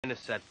In a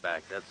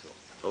setback, that's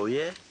all. Oh,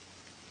 yeah?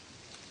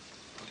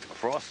 The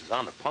frost is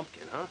on the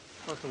pumpkin, huh?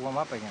 Supposed to warm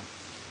up again.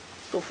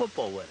 Go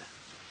football with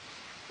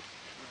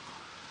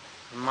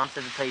her. Mom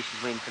said to tell you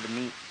she's waiting for the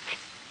meat.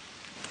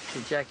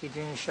 Did Jackie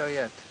Jr. show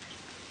yet?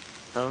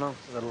 I don't know.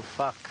 Little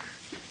fuck.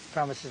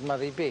 Promised his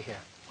mother he'd be here.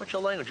 What's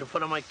your language in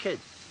front of my kid?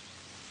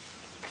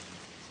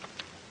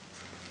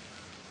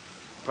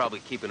 Probably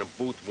keeping a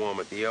booth warm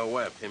at the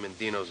OF, him and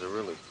Dino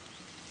Zerilli.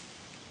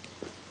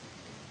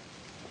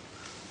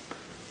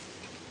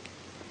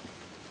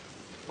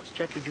 What's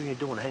Jackie Jr.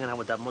 doing hanging out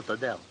with that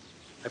Mortadell?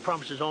 I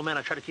promised his old man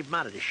I'd try to keep him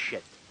out of this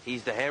shit.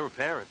 He's the heir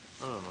apparent.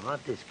 No,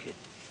 not this kid.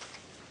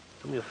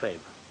 Do me a favor.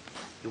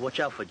 You watch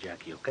out for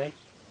Jackie, okay?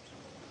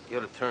 You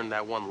ought to turn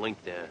that one link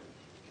there.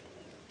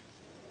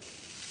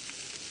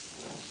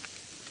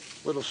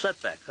 Little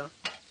setback, huh?